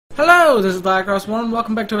Hello, this is Blackross1, and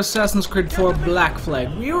welcome back to Assassin's Creed 4 Black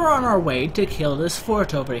Flag. We were on our way to kill this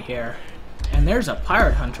fort over here. And there's a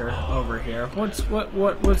pirate hunter over here. What's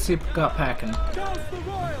he got packing?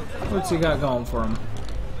 What's he got going for him?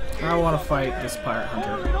 I want to fight this pirate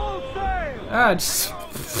hunter.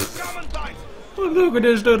 Look at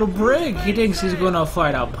this little brig. He thinks he's gonna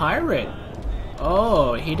fight a pirate.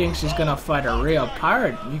 Oh, he thinks he's gonna fight a real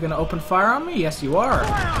pirate. You gonna open fire on me? Yes, you are.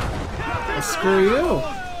 Well, screw you.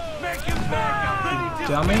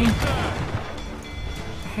 Dummy.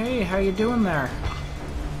 Hey, how you doing there?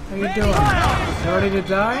 How you doing? You ready to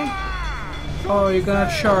die? Oh, you're gonna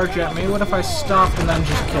charge at me. What if I stopped and then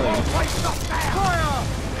just kill you?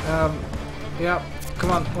 Yep.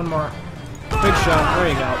 Come on, one more. Big shot. There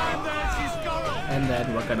you go. And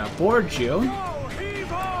then we're gonna board you.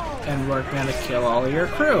 And we're gonna kill all of your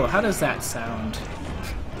crew. How does that sound?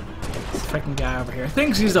 This freaking guy over here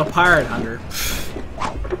thinks he's a pirate hunter.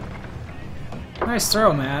 Nice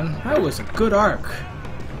throw, man. That was a good arc.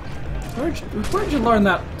 Where'd you learn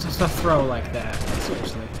that to throw like that?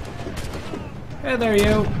 Seriously. Hey there,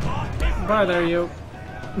 you. Bye there, you.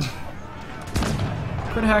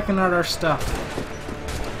 Quit hacking out our stuff.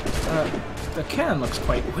 The cannon looks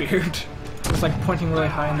quite weird. It's like pointing really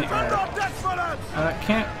high in the air.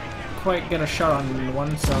 Can't quite get a shot on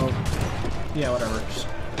one, so yeah, whatever. Just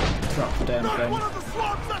drop the damn thing.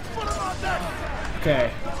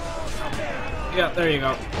 Okay. Yeah, there you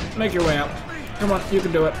go. Make your way up. Come on, you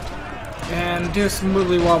can do it. And do some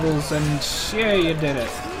wiggly wobbles, and yeah, you did it.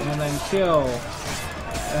 And then kill.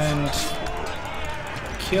 And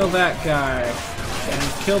kill that guy.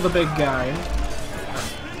 And kill the big guy.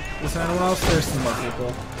 Is there anyone else? There's some more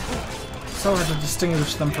people. So hard to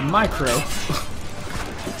distinguish them from my crew.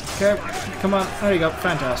 Okay, come on. There you go.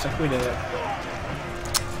 Fantastic. We did it.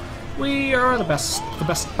 We are the best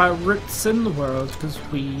pirates in the world, because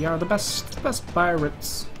we are the best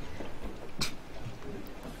pirates.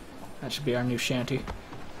 That should be our new shanty.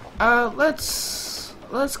 Let's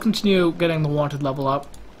continue getting the wanted level up.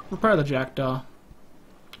 Repair the jackdaw.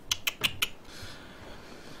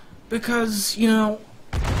 Because, you know,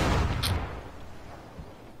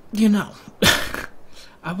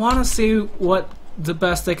 I want to see what the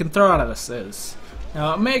best they can throw out of this is.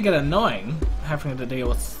 Now, it may get annoying having to deal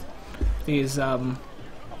with these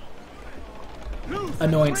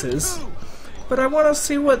annoyances, but I want to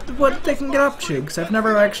see what they can get up to, because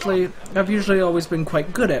I've usually always been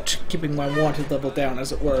quite good at keeping my wanted level down,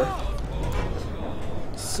 as it were.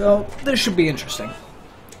 So this should be interesting.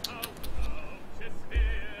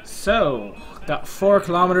 So, got 4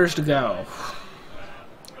 kilometers to go.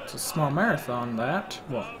 It's a small marathon, that.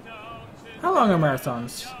 Well, how long are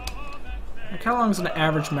marathons? Like, how long is an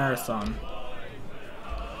average marathon?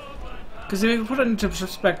 Because if you put it into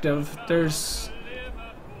perspective, there's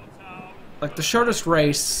like the shortest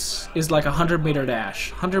race is like a 100-meter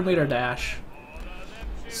dash. 100-meter dash.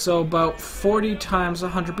 So about 40 times a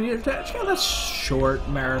 100-meter dash. Yeah, that's short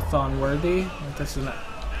marathon worthy. Like, that's a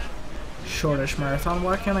shortish marathon.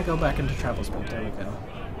 Why can't I go back into travel speed? There we go.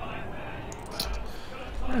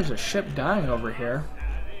 There's a ship dying over here.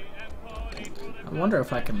 I wonder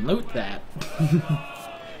if I can loot that.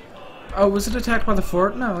 Oh, was it attacked by the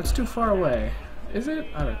fort? No, it's too far away. Is it?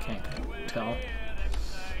 I can't tell.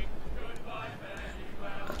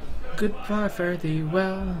 Goodbye, fare thee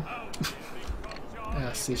well.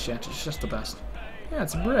 Yeah, sea shanty, it's just the best. Yeah,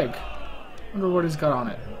 it's a brig. Wonder what he's got on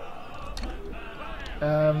it.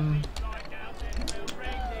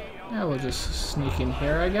 Yeah, we'll just sneak in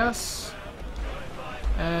here, I guess.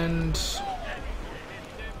 And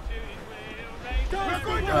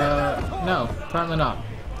no, apparently not.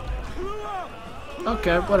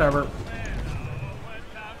 Okay, whatever.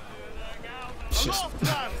 It's just,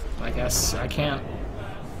 I guess I can't.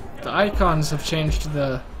 The icons have changed to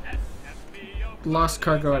the lost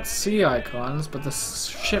cargo at sea icons, but the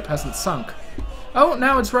ship hasn't sunk. Oh,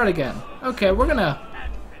 now it's red again. Okay, we're gonna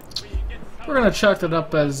chalk that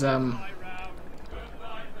up as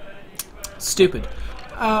stupid.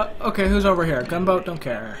 Okay, who's over here? Gunboat, don't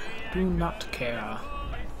care. Do not care.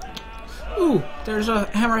 Ooh, there's a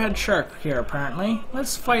hammerhead shark here, apparently.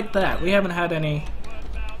 Let's fight that. We haven't had any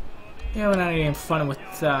fun with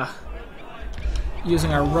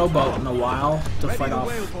using our rowboat in a while to fight off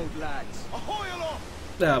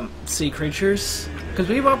sea creatures, because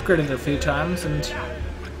we've upgraded it a few times, and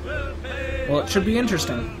well, it should be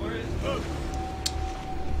interesting.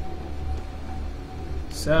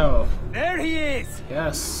 So there he is.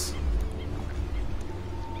 Yes.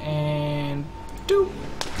 And doop.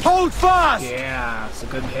 Hold fast! Yeah, it's a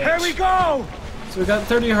good hit. Here we go! So we got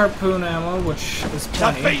 30 harpoon ammo, which is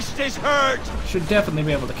plenty. The beast is hurt! Should definitely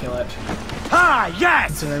be able to kill it. Ah, yes!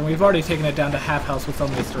 Considering we've already taken it down to half health with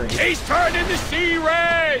only 3. He's turned into sea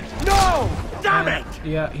red! No! Damn it!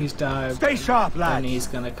 Yeah, he's dived. Stay sharp, lad. And he's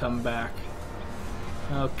gonna come back.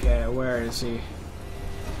 Okay, where is he?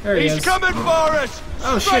 There he is. He's coming for us!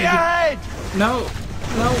 Oh Straight shit! ahead! No,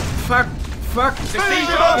 fuck. Finish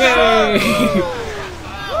him up, Yay! sir!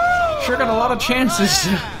 Sure got a lot of chances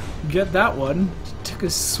to get that one. Took a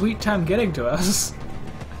sweet time getting to us.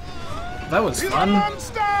 That was He's fun. a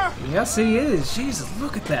monster! Yes, he is. Jesus,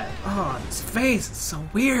 look at that. Oh, his face. It's so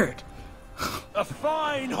weird. A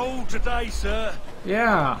fine haul today, sir.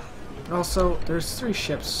 Yeah. Also, there's 3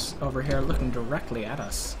 ships over here looking directly at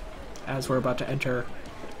us as we're about to enter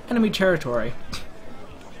enemy territory.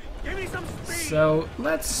 Give me some speed. So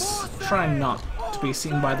let's try not to be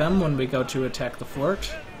seen by them when we go to attack the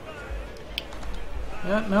fort.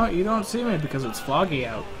 Yeah, no, you don't see me because it's foggy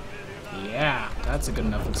out. Yeah, that's a good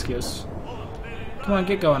enough excuse. Come on,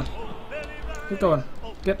 get going. Get going.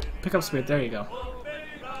 Pick up speed. There you go.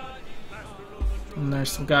 And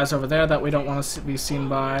there's some guys over there that we don't want to be seen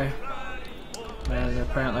by. And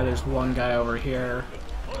apparently there's one guy over here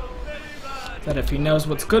that if he knows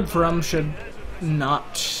what's good for him should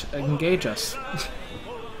not engage us.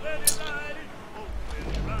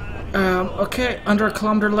 Okay, under a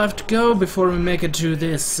kilometer left to go before we make it to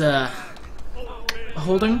this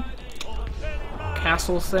holding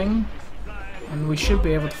castle thing. And we should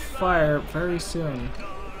be able to fire very soon.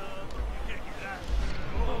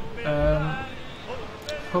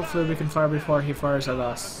 Hopefully we can fire before he fires at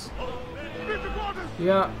us.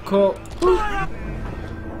 Yeah, cool. Woo.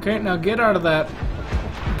 Okay, now get out of that.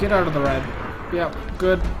 Get out of the red. Yep,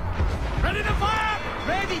 good. Ready to fire!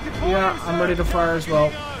 Ready to fire! Yeah, I'm ready to fire as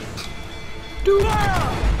well.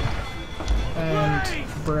 And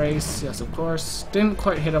brace, yes of course. Didn't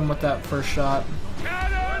quite hit him with that first shot.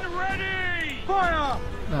 Cannon ready! Fire!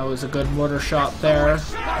 That was a good mortar shot there.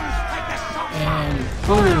 And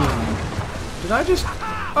boom. Did I just...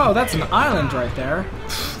 Oh, that's an island right there.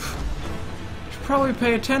 Should probably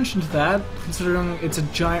pay attention to that, considering it's a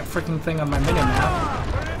giant freaking thing on my minimap.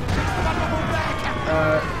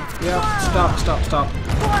 Yeah, stop.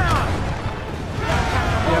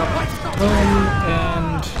 Yep, boom,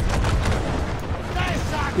 and...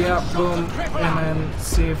 Yeah, boom, and then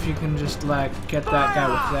see if you can just, like, get that guy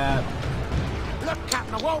with that. Look,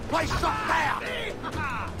 Captain, the whole place shut down!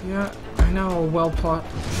 Yeah, I know a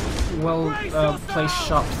placed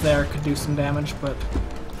shot there could do some damage, but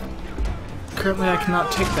currently I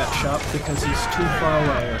cannot take that shot because he's too far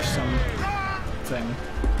away or something.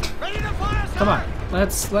 Come on,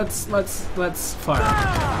 let's fire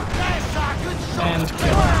and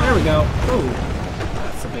kill. There we go. Ooh,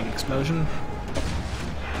 that's a big explosion.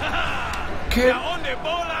 Okay.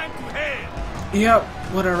 Yep,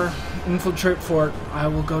 whatever. Infiltrate fort. I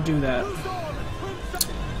will go do that.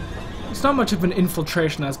 It's not much of an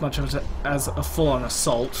infiltration as much as a full-on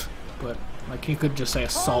assault, but like you could just say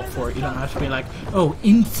assault fort. You don't have to be like, oh,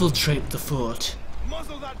 infiltrate the fort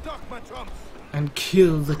and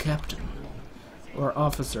kill the captain or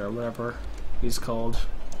officer or whatever he's called.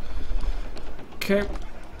 Okay,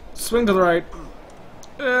 swing to the right.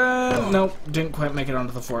 Nope, didn't quite make it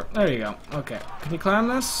onto the fort. There you go. Okay, can you climb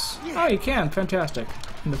this? Oh, you can. Fantastic.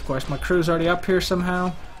 And of course, my crew's already up here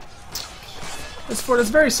somehow. This fort is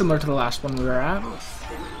very similar to the last one we were at.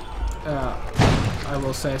 I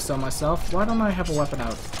will say so myself. Why don't I have a weapon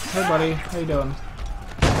out? Hey buddy, how you doing?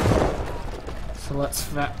 So let's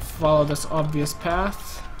follow this obvious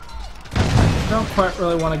path. Don't quite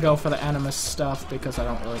really want to go for the animus stuff because I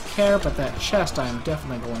don't really care, but that chest I am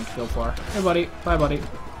definitely going to go for. Hey buddy, bye buddy.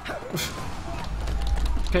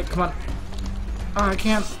 Okay, come on. Oh, I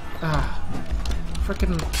can't.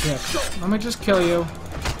 Frickin' dick. Let me just kill you.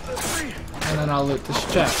 And then I'll loot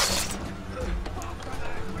this chest.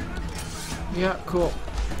 Yeah, cool.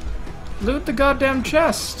 Loot the goddamn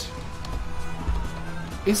chest!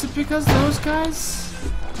 Is it because those guys?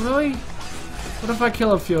 Really? What if I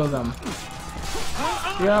kill a few of them?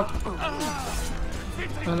 Yep.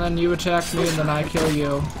 And then you attack me and then I kill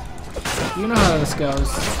you. You know how this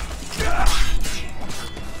goes.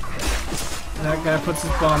 And that guy puts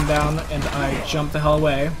his bomb down and I jump the hell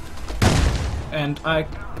away. And I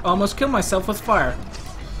almost kill myself with fire.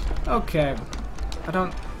 Okay.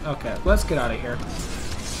 Okay, let's get out of here.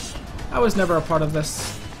 I was never a part of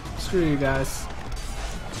this. Screw you guys.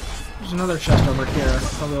 There's another chest over here.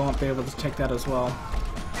 Probably won't be able to take that as well.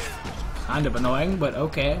 Kind of annoying, but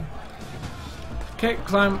okay. Okay,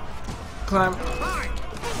 climb. Climb.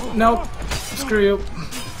 Nope. Screw you.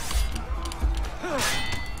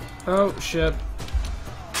 Oh, shit.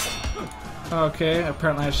 Okay,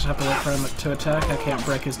 apparently I just have to wait for him to attack. I can't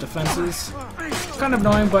break his defenses. Kind of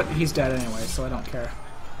annoying, but he's dead anyway, so I don't care.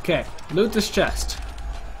 Okay, loot this chest.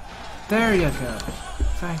 There you go.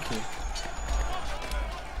 Thank you.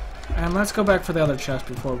 And let's go back for the other chest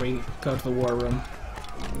before we go to the war room.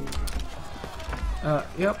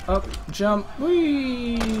 Yep, up, jump,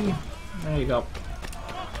 whee! There you go.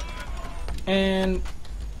 And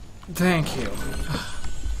thank you.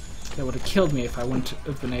 That would have killed me if I wouldn't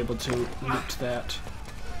have been able to loot that.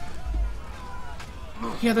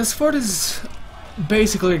 Yeah, this fort is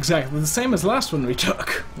basically exactly the same as the last one we took,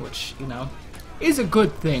 which, you know, is a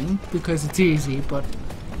good thing because it's easy, but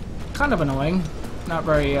kind of annoying. Not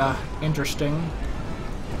very interesting.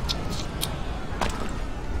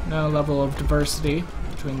 No level of diversity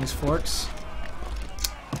between these forts.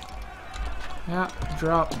 Yeah,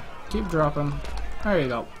 drop. Keep dropping. There you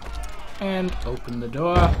go. And open the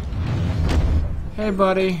door. Hey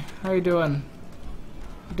buddy, how you doing?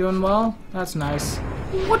 You doing well? That's nice.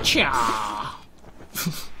 Whatcha?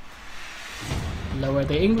 Lower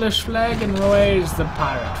the English flag and raise the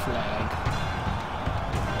pirate flag.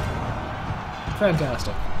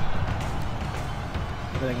 Fantastic.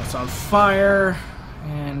 Everything is on fire,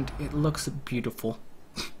 and it looks beautiful.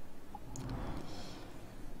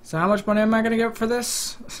 So how much money am I gonna get for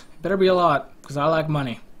this? Better be a lot, because I like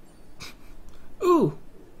money. Ooh!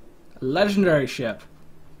 A legendary ship.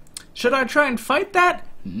 Should I try and fight that?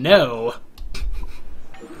 No!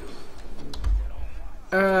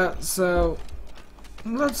 So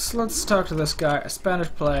let's talk to this guy. A Spanish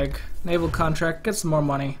plague, naval contract, get some more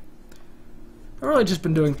money. I've really just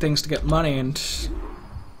been doing things to get money and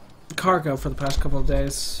cargo for the past couple of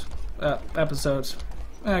days. Episodes.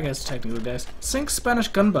 I guess technically days. Sink Spanish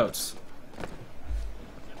gunboats.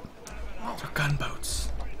 They're gunboats.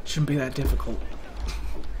 Shouldn't be that difficult.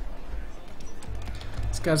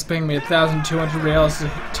 This guy's paying me 1,200 reals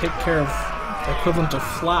to take care of the equivalent of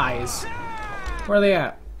flies. Where are they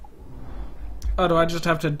at? Oh, do I just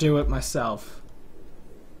have to do it myself?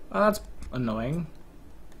 Oh, that's annoying.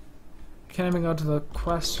 Can't even go to the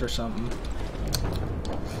quest or something.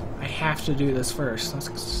 I have to do this first. That's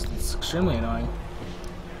extremely annoying.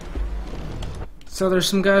 So there's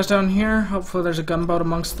some guys down here. Hopefully there's a gunboat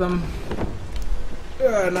amongst them.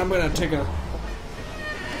 And I'm gonna take a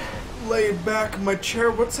lay back in my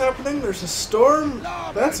chair. What's happening? There's a storm?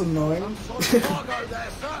 That's annoying.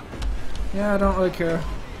 Yeah, I don't really care.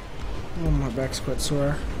 Oh, my back's quite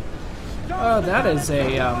sore. Oh, that is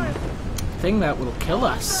a thing that will kill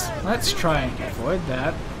us. Let's try and avoid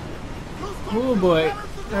that. Oh boy.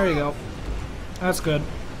 There you go. That's good.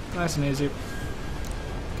 Nice and easy.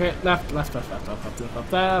 Okay, left, left, left, left, left, left, left,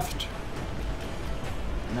 left, left.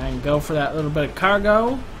 And then go for that little bit of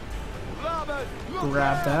cargo.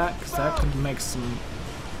 Grab that, because that could make some...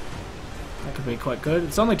 That could be quite good.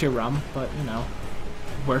 It's only 2 rum, but, you know,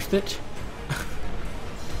 worth it.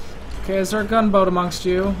 Okay, is there a gunboat amongst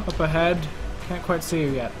you? Up ahead. Can't quite see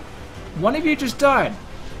you yet. One of you just died.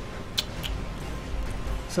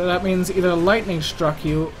 So that means either lightning struck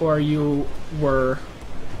you, or you were...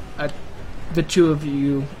 the two of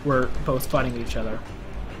you were both fighting each other.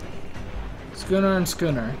 Schooner and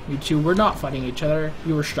schooner. You two were not fighting each other.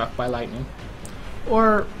 You were struck by lightning.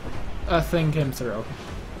 Or a thing came through.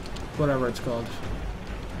 Whatever it's called.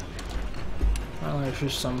 Well, there's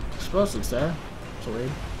just some explosives there. It's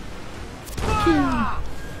weird. Pew!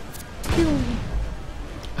 Pew!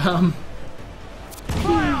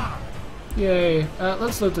 Pew! Yay.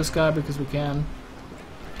 Let's loot this guy because we can.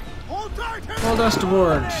 Hold us to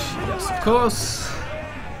board. Yes, of course.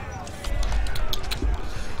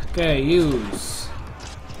 Okay, use.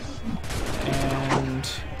 And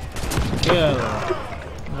kill.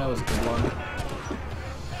 That was a good one.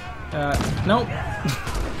 Nope.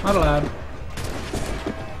 Not allowed.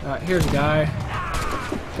 Here's a guy.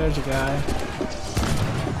 There's a guy.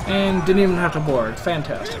 And didn't even have to board.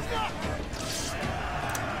 Fantastic.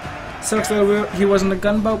 Sucks that he wasn't a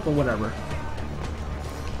gunboat, but whatever.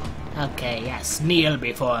 Okay, yes, kneel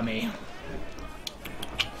before me.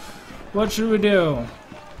 What should we do?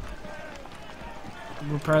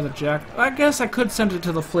 Repair the jack. I guess I could send it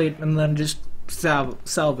to the fleet and then just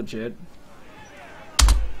salvage it.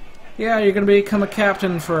 Yeah, you're gonna become a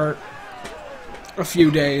captain for a few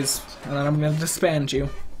days, and then I'm gonna disband you.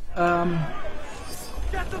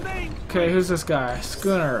 Okay, who's this guy?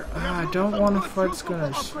 Schooner. I don't want to fight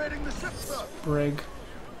schooners. Brig.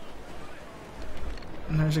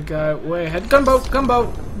 And there's a guy way ahead. Gunboat!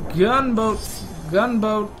 Gunboat! Gunboat!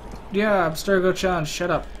 Gunboat! Yeah, Abstergo-chan,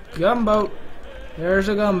 shut up. Gunboat! There's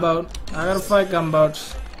a gunboat. I gotta fight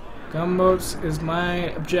gunboats. Gunboats is my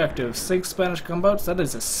objective. 6 Spanish gunboats? That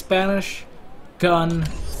is a Spanish gun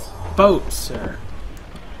boat, sir.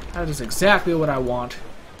 That is exactly what I want.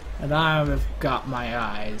 And I've got my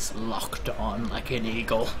eyes locked on like an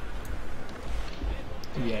eagle.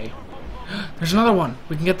 Yay. There's another one!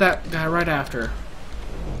 We can get that guy right after.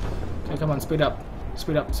 Okay, come on, speed up.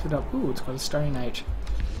 Speed up, speed up. Ooh, it's called a Starry Night.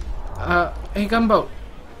 Hey, gunboat.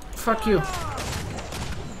 Fuck you.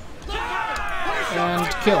 And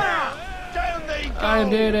kill. I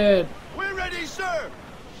did it! We're ready, sir!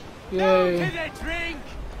 Yay.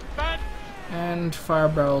 And fire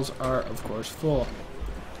barrels are, of course, full.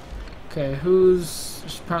 Okay,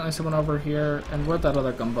 there's apparently someone over here. And where'd that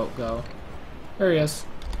other gunboat go? There he is.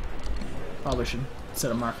 Probably should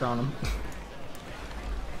set a marker on him.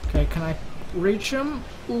 Okay, can I reach him?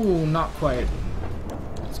 Ooh, not quite.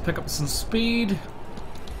 Let's pick up some speed.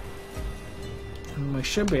 And we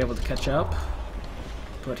should be able to catch up.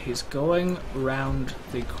 But he's going round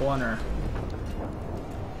the corner.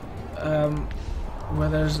 Where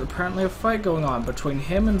there's apparently a fight going on between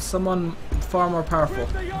him and someone far more powerful.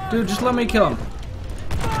 Dude, just let me kill him.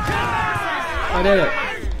 I did it.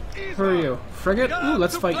 Who are you? Frigate? Ooh,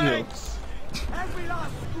 let's fight you.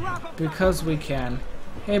 Because we can.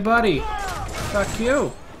 Hey, buddy. Fuck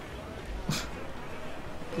you.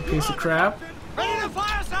 You piece of crap.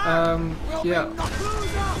 Yeah.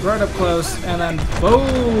 Right up close, and then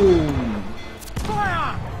boom!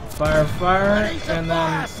 Fire, fire, and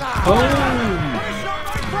then boom!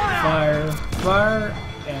 Fire, fire,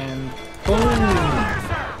 and boom!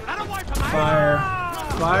 Fire,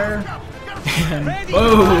 fire, and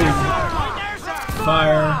boom!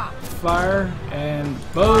 Fire, fire, and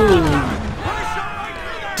boom!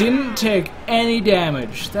 Didn't take any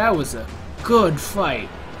damage. That was a good fight.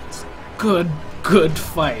 Good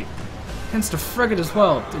fight. Against a frigate as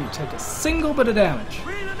well. Didn't take a single bit of damage.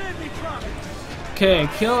 Okay,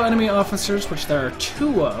 kill enemy officers, which there are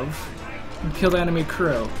 2 of, and kill the enemy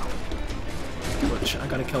crew, which I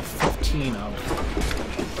gotta kill 15 of.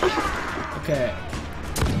 Okay.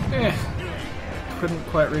 Couldn't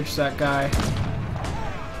quite reach that guy.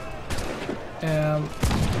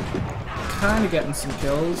 Kinda getting some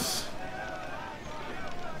kills.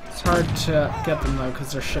 It's hard to get them though,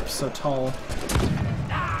 because their ship's so tall.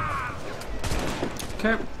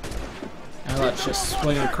 Okay. Now let's just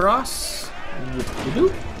swing across.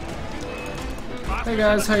 Whoop-de-doop. Hey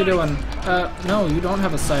guys, how you doing? No, you don't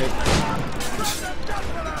have a sight.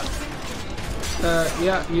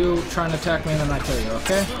 Yeah, you try and attack me and then I kill you,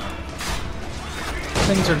 okay?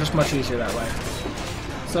 Things are just much easier that way.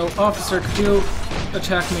 So, officer, could you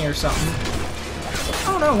attack me or something?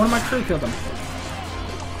 Oh no, one of my crew killed him.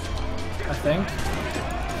 I think.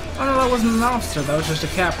 Oh no, that wasn't an officer, that was just a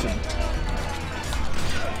captain.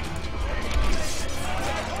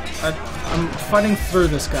 I'm fighting through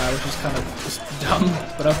this guy, which is kind of just dumb,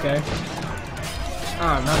 but okay.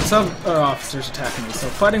 Ah, now some officers attacking me, so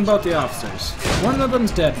fighting both the officers. One of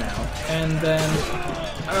them's dead now, and then...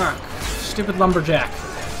 stupid lumberjack.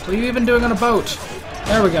 What are you even doing on a boat?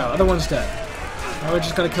 There we go, other one's dead. Now we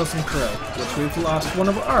just gotta kill some crew, which we've lost one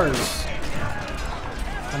of ours.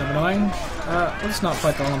 Kind of annoying. Let's not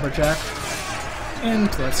fight the lumberjack. And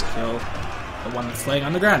let's kill the one that's laying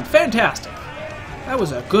on the ground. Fantastic! That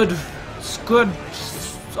was a good,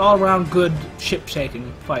 all-around good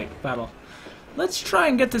ship-taking battle. Let's try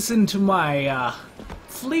and get this into my,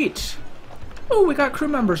 fleet. Oh, we got crew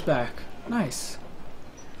members back. Nice.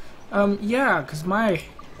 Yeah, because my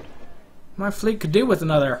fleet could do with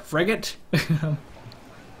another frigate.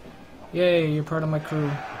 Yay, you're part of my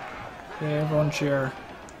crew. Yay, everyone cheer.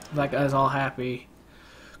 That guy's all happy.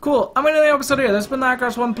 Cool, I'm ending the episode here. This has been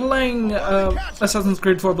Lacrosse1 playing Assassin's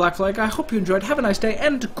Creed 4 Black Flag. I hope you enjoyed. Have a nice day,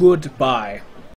 and goodbye.